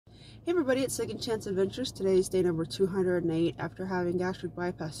Hey everybody, it's Second Chance Adventures. Today is day number 208 after having gastric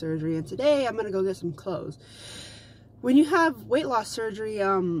bypass surgery, and today I'm gonna go get some clothes. When you have weight loss surgery,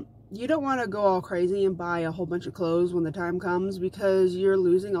 you don't want to go all crazy and buy a whole bunch of clothes when the time comes, because you're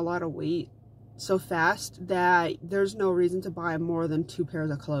losing a lot of weight so fast that there's no reason to buy more than 2 pairs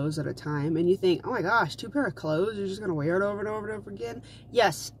of clothes at a time. And you think, oh my gosh, 2 pairs of clothes, you're just gonna wear it over and over and over again?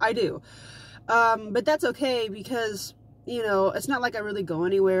 Yes, I do. But that's okay, because you know, it's not like I really go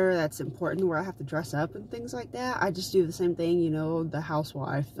anywhere that's important where I have to dress up and things like that. I just do the same thing, you know, the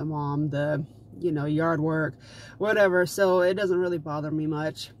housewife, the mom, the, you know, yard work, whatever. So it doesn't really bother me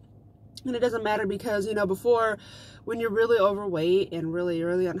much. And it doesn't matter because, you know, before, when you're really overweight and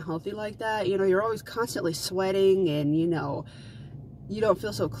really unhealthy like that, you know, you're always constantly sweating and, you know, you don't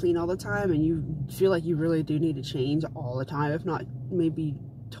feel so clean all the time, and you feel like you really do need to change all the time, if not maybe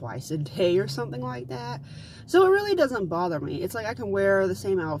twice a day or something like that. So it really doesn't bother me. It's like I can wear the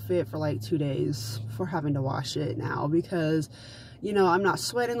same outfit for like 2 days for having to wash it now, because you know, I'm not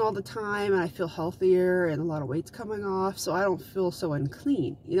sweating all the time and I feel healthier and a lot of weight's coming off, so I don't feel so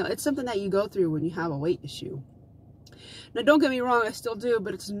unclean. You know, it's something that you go through when you have a weight issue. Now don't get me wrong, I still do,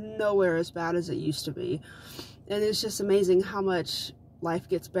 but it's nowhere as bad as it used to be. And it's just amazing how much life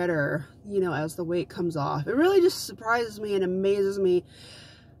gets better, you know, as the weight comes off. It really just surprises me and amazes me,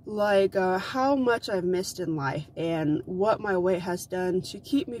 like how much I've missed in life and what my weight has done to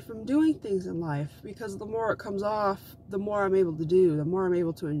keep me from doing things in life, because the more it comes off, the more I'm able to do, the more I'm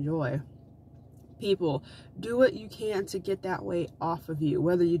able to enjoy. People, do what you can to get that weight off of you,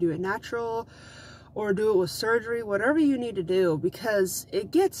 whether you do it natural or do it with surgery, whatever you need to do, because it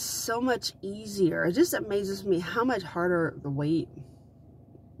gets so much easier. It just amazes me how much harder the weight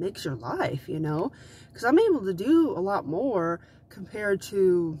makes your life, you know, because I'm able to do a lot more compared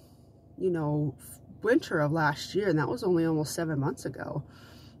to, you know, winter of last year, and that was only almost 7 months ago.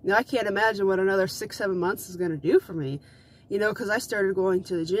 Now I can't imagine what another 6-7 months is going to do for me, you know, because I started going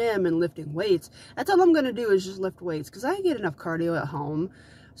to the gym and lifting weights. That's all I'm going to do, is just lift weights, because I get enough cardio at home.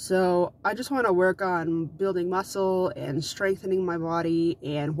 So I just want to work on building muscle and strengthening my body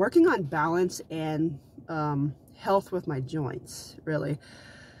and working on balance and health with my joints, really.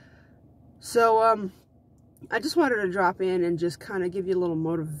 So I just wanted to drop in and just kind of give you a little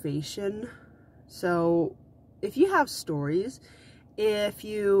motivation. So if you have stories, if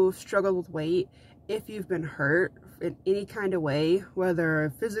you've struggled with weight, if you've been hurt in any kind of way,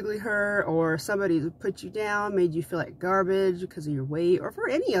 whether physically hurt or somebody's put you down, made you feel like garbage because of your weight, or for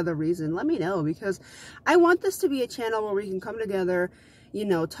any other reason, let me know, because I want this to be a channel where we can come together, you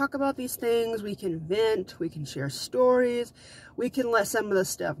know, talk about these things. We can vent, we can share stories, we can let some of the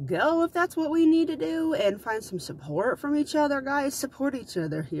stuff go if that's what we need to do, and find some support from each other. Guys, support each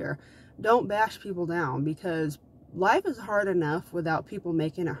other here. Don't bash people down, because life is hard enough without people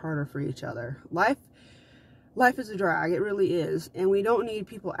making it harder for each other. Life is a drag, it really is, and we don't need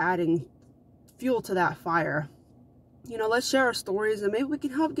people adding fuel to that fire. You know, let's share our stories and maybe we can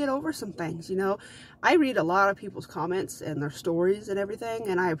help get over some things. You know, I read a lot of people's comments and their stories and everything,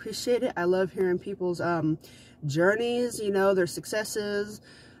 and I appreciate it. I love hearing people's journeys, you know, their successes,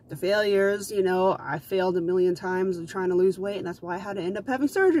 the failures. You know, I failed a million times of trying to lose weight, and that's why I had to end up having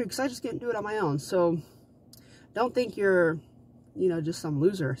surgery, because I just couldn't do it on my own. So don't think you're, you know, just some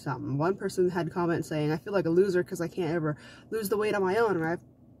loser or something. One person had comments saying, I feel like a loser because I can't ever lose the weight on my own. And I've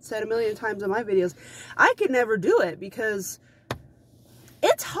said a million times in my videos, I could never do it because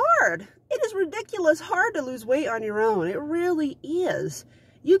it's hard. It is ridiculous hard to lose weight on your own. It really is.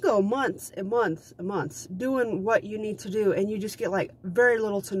 You go months and months and months doing what you need to do, and you just get like very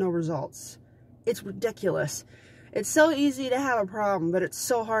little to no results. It's ridiculous. It's so easy to have a problem, but it's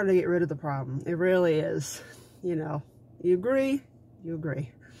so hard to get rid of the problem. It really is. You know, you agree? You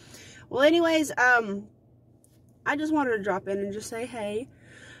agree. Well, anyways, I just wanted to drop in and just say, hey,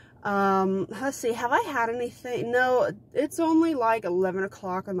 let's see, have I had anything? No, it's only like 11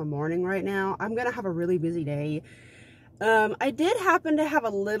 o'clock in the morning right now. I'm gonna have a really busy day. I did happen to have a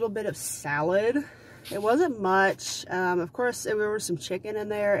little bit of salad. It wasn't much. Of course, there was some chicken in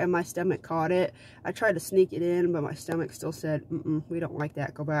there and my stomach caught it. I tried to sneak it in, but my stomach still said, we don't like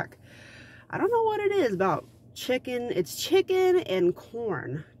that, go back. I don't know what it is about chicken. It's chicken and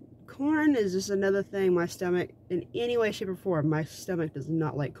corn. Corn is just another thing my stomach, in any way, shape, or form, my stomach does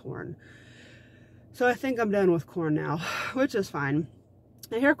not like corn. So I think I'm done with corn now, which is fine.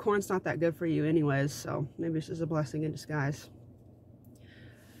 I hear corn's not that good for you anyways, so maybe it's just a blessing in disguise.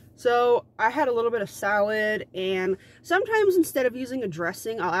 So I had a little bit of salad, and sometimes instead of using a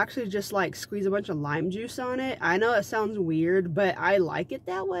dressing, I'll actually just like squeeze a bunch of lime juice on it. I know it sounds weird, but I like it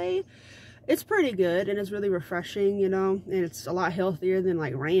that way. it's pretty good, and it's really refreshing, you know, and it's a lot healthier than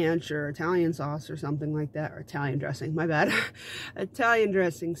like ranch or Italian sauce or something like that, or Italian dressing, my bad. Italian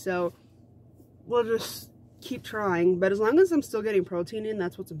dressing. So we'll just keep trying, but as long as I'm still getting protein in,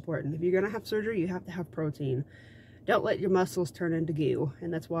 that's what's important. If you're gonna have surgery, you have to have protein. Don't let your muscles turn into goo,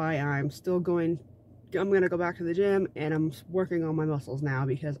 and that's why I'm gonna go back to the gym, and I'm working on my muscles now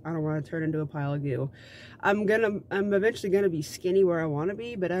because I don't want to turn into a pile of goo. I'm eventually gonna be skinny where I want to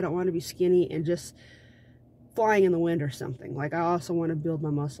be, but I don't want to be skinny and just flying in the wind or something. Like, I also want to build my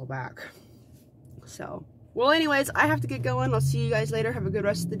muscle back. So, well, anyways, I have to get going. I'll see you guys later. Have a good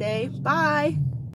rest of the day. Bye.